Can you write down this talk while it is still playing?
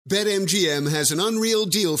BetMGM has an unreal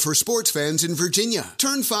deal for sports fans in Virginia.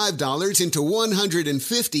 Turn $5 into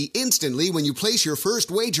 $150 instantly when you place your first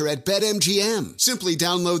wager at BetMGM. Simply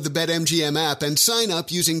download the BetMGM app and sign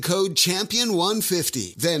up using code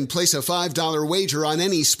CHAMPION150. Then place a $5 wager on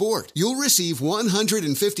any sport. You'll receive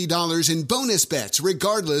 $150 in bonus bets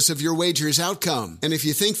regardless of your wager's outcome. And if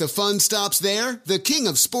you think the fun stops there, the King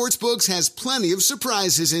of Sportsbooks has plenty of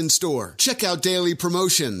surprises in store. Check out daily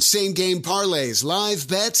promotions, same-game parlays, live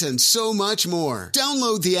bets, and so much more.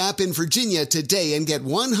 Download the app in Virginia today and get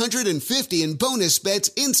 $150 in bonus bets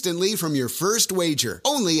instantly from your first wager.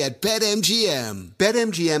 Only at BetMGM.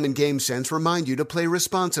 BetMGM and GameSense remind you to play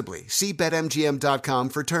responsibly. See BetMGM.com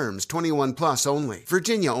for terms. 21 plus only.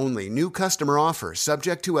 Virginia only. New customer offer.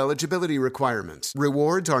 Subject to eligibility requirements.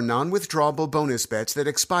 Rewards are non-withdrawable bonus bets that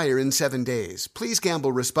expire in 7 days. Please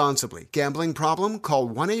gamble responsibly. Gambling problem? Call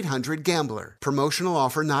 1-800-GAMBLER. Promotional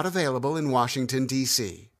offer not available in Washington,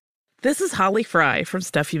 D.C. This is Holly Fry from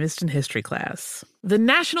Stuff You Missed in History class. The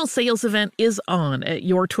national sales event is on at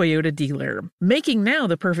your Toyota dealer, making now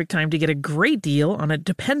the perfect time to get a great deal on a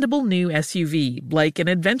dependable new SUV, like an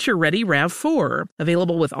adventure-ready RAV4.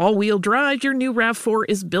 Available with all-wheel drive, your new RAV4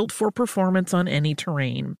 is built for performance on any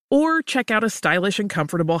terrain. Or check out a stylish and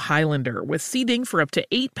comfortable Highlander with seating for up to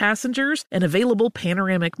 8 passengers and available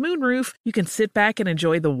panoramic moonroof. You can sit back and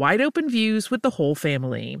enjoy the wide-open views with the whole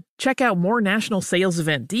family. Check out more national sales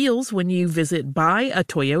event deals when you visit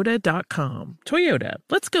buyatoyota.com. Toyota,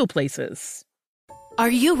 let's go places. Are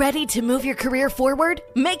you ready to move your career forward?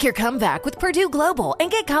 Make your comeback with Purdue Global and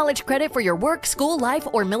get college credit for your work, school, life,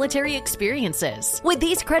 or military experiences. With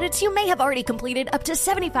these credits, you may have already completed up to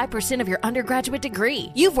 75% of your undergraduate degree.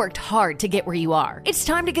 You've worked hard to get where you are. It's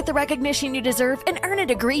time to get the recognition you deserve and earn a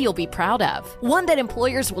degree you'll be proud of. One that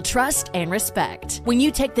employers will trust and respect. When you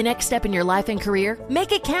take the next step in your life and career,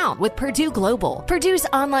 make it count with Purdue Global, Purdue's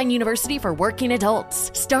online university for working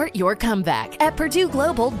adults. Start your comeback at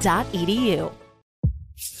purdueglobal.edu.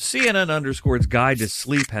 CNN Underscored's Guide to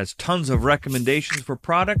Sleep has tons of recommendations for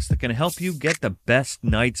products that can help you get the best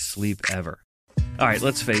night's sleep ever. All right,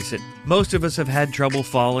 let's face it, most of us have had trouble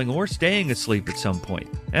falling or staying asleep at some point,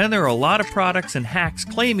 and there are a lot of products and hacks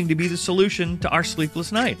claiming to be the solution to our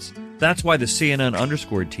sleepless nights. That's why the CNN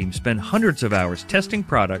Underscored team spend hundreds of hours testing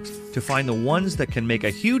products to find the ones that can make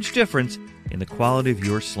a huge difference in the quality of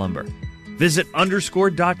your slumber. Visit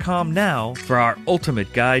underscored.com now for our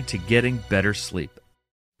ultimate guide to getting better sleep.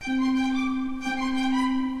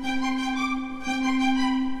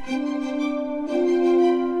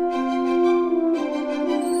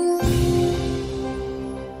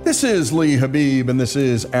 This is Lee Habib, and this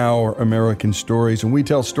is Our American Stories, and we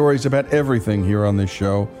tell stories about everything here on this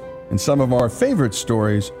show. And some of our favorite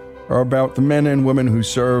stories are about the men and women who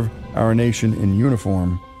serve our nation in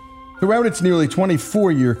uniform. Throughout its nearly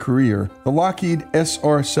 24-year career, the Lockheed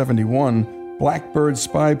SR-71 Blackbird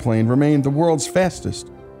spy plane remained the world's fastest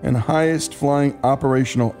and highest flying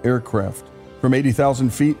operational aircraft. From 80,000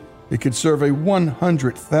 feet, it could survey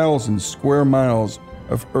 100,000 square miles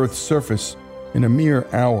of Earth's surface in a mere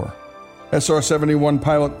hour. SR-71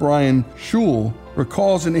 pilot Brian Schul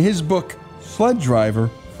recalls in his book, Sled Driver,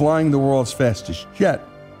 Flying the World's Fastest Jet,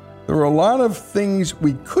 there were a lot of things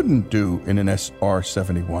we couldn't do in an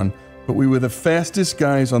SR-71, but we were the fastest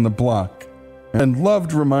guys on the block and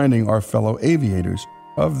loved reminding our fellow aviators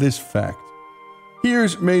of this fact.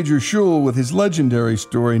 Here's Major Schul with his legendary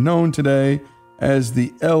story known today as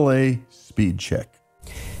the L.A. Speed Check.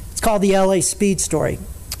 It's called the L.A. Speed Story.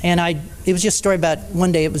 And it was just a story about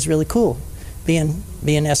one day it was really cool being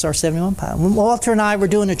SR-71 pilot. When Walter and I were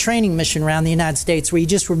doing a training mission around the United States where you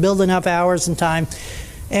just were building up hours and time.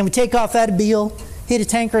 And we take off out of Beale, hit a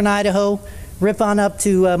tanker in Idaho, rip on up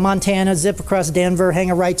to Montana, zip across Denver, hang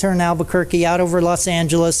a right turn in Albuquerque, out over Los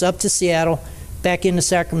Angeles, up to Seattle, back into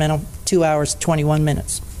Sacramento, 2 hours, 21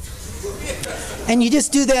 minutes. And you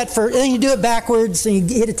just do that then you do it backwards, and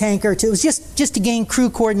you hit a tanker or two. It was just to gain crew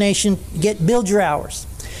coordination, build your hours.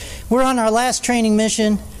 We're on our last training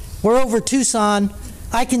mission. We're over Tucson.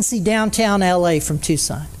 I can see downtown LA from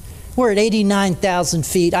Tucson. We're at 89,000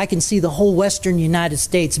 feet. I can see the whole western United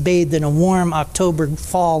States bathed in a warm October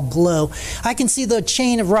fall glow. I can see the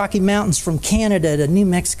chain of Rocky Mountains from Canada to New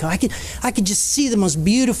Mexico. I could just see the most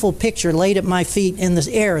beautiful picture laid at my feet, and the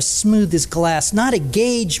air as smooth as glass, not a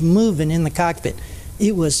gauge moving in the cockpit.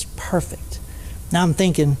 It was perfect. Now I'm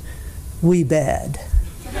thinking, we bad.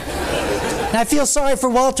 And I feel sorry for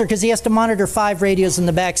Walter because he has to monitor 5 radios in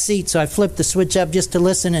the back seat, so I flipped the switch up just to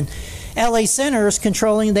listen. And LA Center is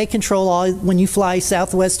they control all, when you fly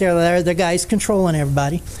Southwest Air, the guys controlling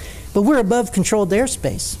everybody. But we're above controlled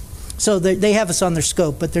airspace. So they have us on their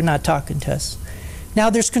scope, but they're not talking to us. Now,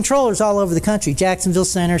 there's controllers all over the country. Jacksonville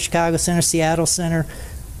Center, Chicago Center, Seattle Center.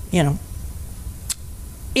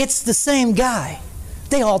 It's the same guy.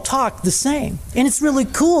 They all talk the same. And it's really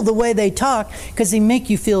cool the way they talk because they make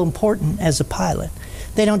you feel important as a pilot.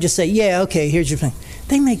 They don't just say, yeah, okay, here's your thing.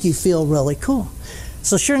 They make you feel really cool.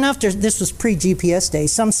 So sure enough, this was pre-GPS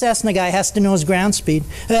days. Some Cessna guy has to know his ground speed.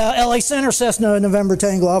 LA Center, Cessna, November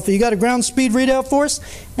Tango Alpha. You got a ground speed readout for us?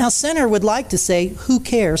 Now, Center would like to say, who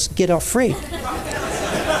cares? Get off freak.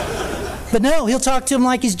 But no, he'll talk to him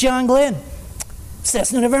like he's John Glenn.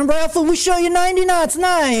 Cessna, November Alpha, we show you 90 knots,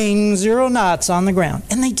 90 knots on the ground.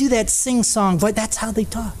 And they do that sing-song voice. That's how they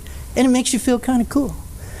talk. And it makes you feel kind of cool.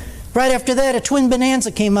 Right after that, a Twin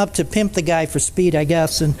Bonanza came up to pimp the guy for speed, I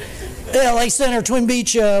guess, and LA Center, Twin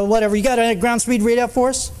Beach, whatever. You got a ground speed readout for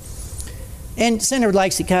us? And Senator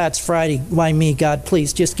likes it. God, it's Friday. Why me? God,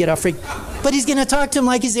 please, just get off freak. But he's going to talk to him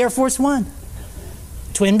like he's Air Force One.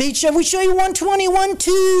 Twin Beach, we show you 120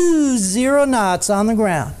 knots on the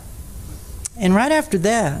ground. And right after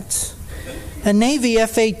that, a Navy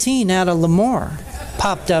F-18 out of Lemoore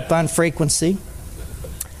popped up on frequency.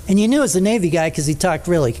 And you knew it was a Navy guy because he talked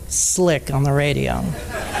really slick on the radio.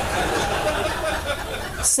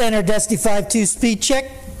 Center Dusty 5-2 speed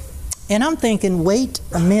check. And I'm thinking, wait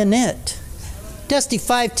a minute. Dusty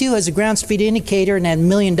 5-2 has a ground speed indicator and that $1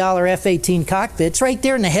 million F-18 cockpit. It's right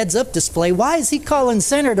there in the heads-up display. Why is he calling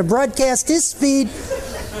Center to broadcast his speed?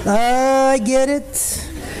 I get it.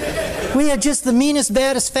 We have just the meanest,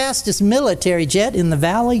 baddest, fastest military jet in the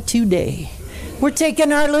valley today. We're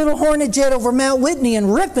taking our little Hornet jet over Mount Whitney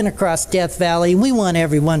and ripping across Death Valley. We want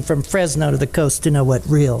everyone from Fresno to the coast to know what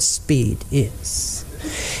real speed is.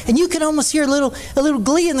 And you can almost hear a little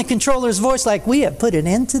glee in the controller's voice, like, we have put an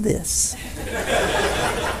end to this.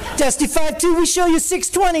 Dusty 5-2, we show you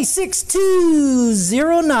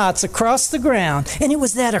 620 knots across the ground. And it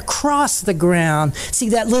was that across the ground. See,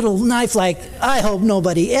 that little knife, like, I hope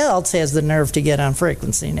nobody else has the nerve to get on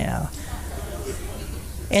frequency now.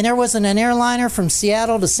 And there wasn't an airliner from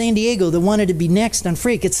Seattle to San Diego that wanted to be next on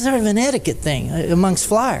freak. It's sort of an etiquette thing amongst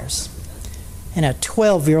flyers. And a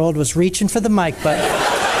 12-year-old was reaching for the mic button.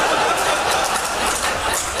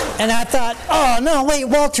 And I thought, oh, no, wait,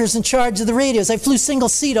 Walter's in charge of the radios. I flew single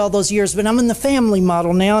seat all those years, but I'm in the family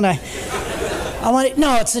model now, and I wanted,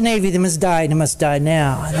 no, it's the Navy. They must die. They must die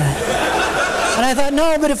now. And I thought,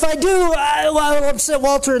 no, but if I do, I'll upset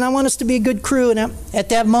Walter, and I want us to be a good crew. And at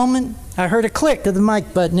that moment, I heard a click of the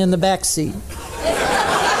mic button in the back seat.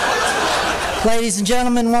 Ladies and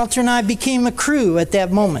gentlemen, Walter and I became a crew at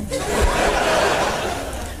that moment.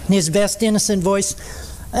 In his best innocent voice,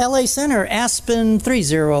 LA Center, Aspen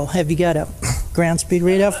 30, have you got a ground speed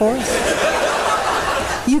readout for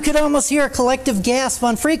us? You could almost hear a collective gasp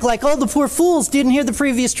on freak, like, oh, the poor fools didn't hear the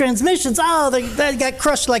previous transmissions. Oh, they got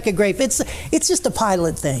crushed like a grape. It's just a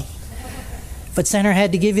pilot thing. But Center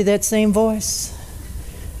had to give you that same voice.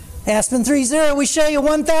 Aspen 30, we show you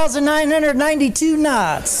 1,992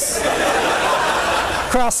 knots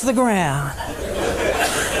across the ground.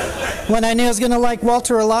 When I knew I was going to like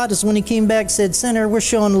Walter a lot is when he came back and said, Center, we're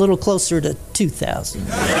showing a little closer to 2,000.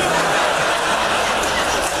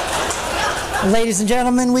 Ladies and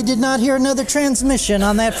gentlemen, we did not hear another transmission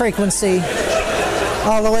on that frequency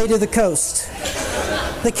all the way to the coast.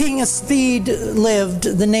 The king of speed lived,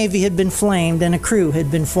 the Navy had been flamed, and a crew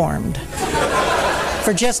had been formed.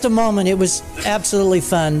 For just a moment, it was absolutely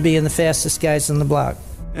fun being the fastest guys on the block.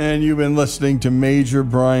 And you've been listening to Major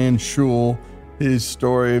Brian Schul, his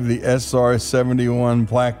story of the SR-71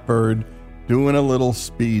 Blackbird doing a little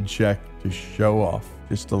speed check to show off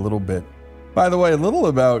just a little bit. By the way, a little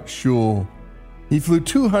about Schul. He flew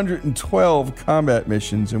 212 combat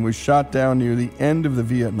missions and was shot down near the end of the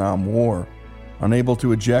Vietnam War. Unable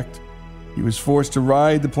to eject, he was forced to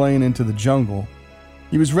ride the plane into the jungle.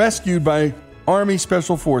 He was rescued by Army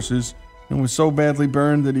Special Forces and was so badly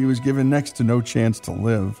burned that he was given next to no chance to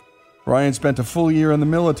live. Brian spent a full year in the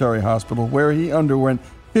military hospital where he underwent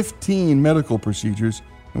 15 medical procedures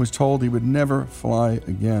and was told he would never fly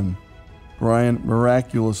again. Brian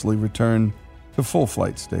miraculously returned to full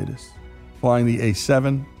flight status, flying the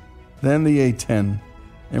A-7, then the A-10,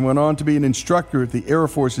 and went on to be an instructor at the Air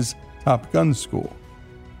Force's Top Gun School.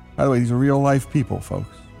 By the way, these are real-life people,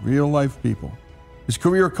 folks. Real-life people. His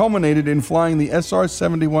career culminated in flying the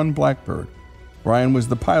SR-71 Blackbird. Brian was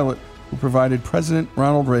the pilot who provided President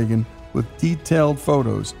Ronald Reagan with detailed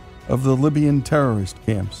photos of the Libyan terrorist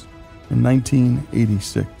camps in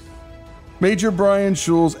 1986. Major Brian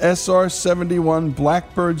Schul's SR-71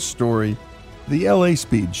 Blackbird story, the LA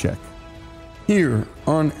Speed Check, here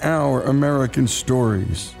on Our American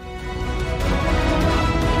Stories.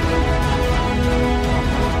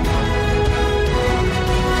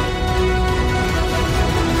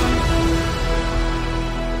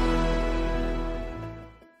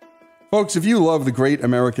 Folks, if you love the great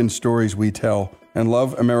American stories we tell and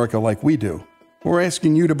love America like we do, we're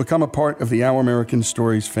asking you to become a part of the Our American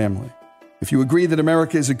Stories family. If you agree that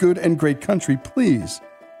America is a good and great country, please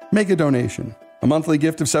make a donation. A monthly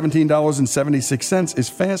gift of $17.76 is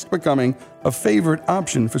fast becoming a favorite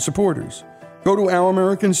option for supporters. Go to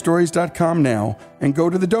OurAmericanStories.com now and go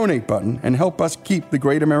to the donate button and help us keep the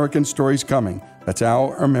great American stories coming. That's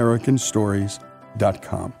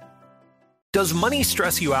OurAmericanStories.com. Does money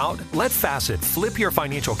stress you out? Let Facet flip your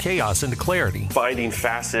financial chaos into clarity. Finding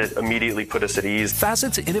Facet immediately put us at ease.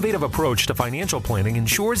 Facet's innovative approach to financial planning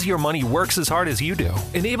ensures your money works as hard as you do,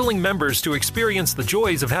 enabling members to experience the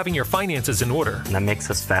joys of having your finances in order. And that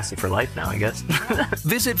makes us Facet for life now, I guess.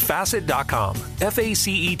 Visit Facet.com,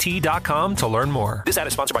 FACET.com to learn more. This ad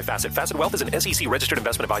is sponsored by Facet. Facet Wealth is an SEC registered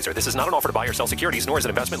investment advisor. This is not an offer to buy or sell securities, nor is it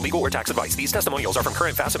investment, legal, or tax advice. These testimonials are from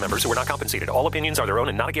current Facet members who are not compensated. All opinions are their own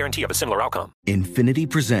and not a guarantee of a similar outcome. Infiniti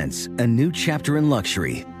presents a new chapter in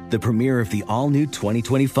luxury, the premiere of the all-new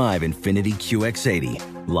 2025 Infiniti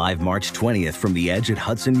QX80, live March 20th from the Edge at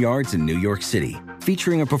Hudson Yards in New York City,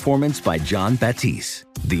 featuring a performance by John Batiste.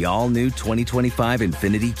 The all-new 2025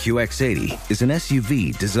 Infiniti QX80 is an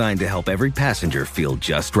SUV designed to help every passenger feel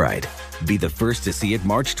just right. Be the first to see it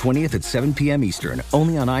March 20th at 7 p.m. Eastern,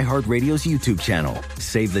 only on iHeartRadio's YouTube channel.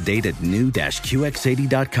 Save the date at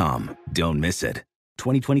new-QX80.com. Don't miss it.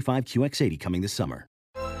 2025 QX80 coming this summer.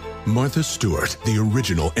 Martha Stewart, the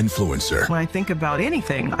original influencer. When I think about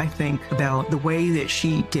anything, I think about the way that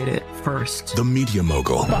she did it first. The media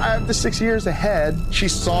mogul. 5 to 6 years ahead, she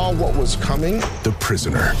saw what was coming. The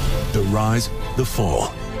prisoner. The rise, the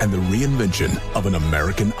fall, and the reinvention of an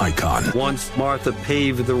American icon. Once Martha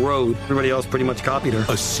paved the road, everybody else pretty much copied her.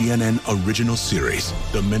 A CNN original series,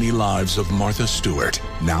 The Many Lives of Martha Stewart,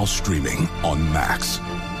 now streaming on Max.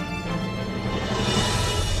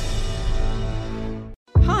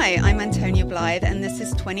 Hi, I'm Antonia Blythe, and this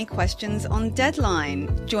is 20 Questions on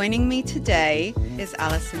Deadline. Joining me today is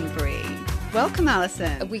Alison Brie. Welcome,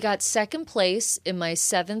 Alison. We got second place in my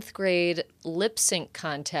 7th grade lip sync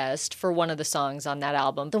contest for one of the songs on that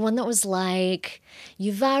album. The one that was like,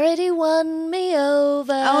 "You've already won me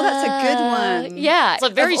over." Oh, that's a good one. Yeah. It's a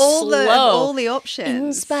very slow. Of all the options.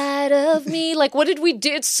 In spite of me. Like, what did we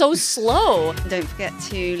do? It's so slow. Don't forget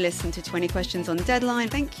to listen to 20 Questions on Deadline.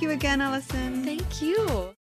 Thank you again, Alison. Thank you.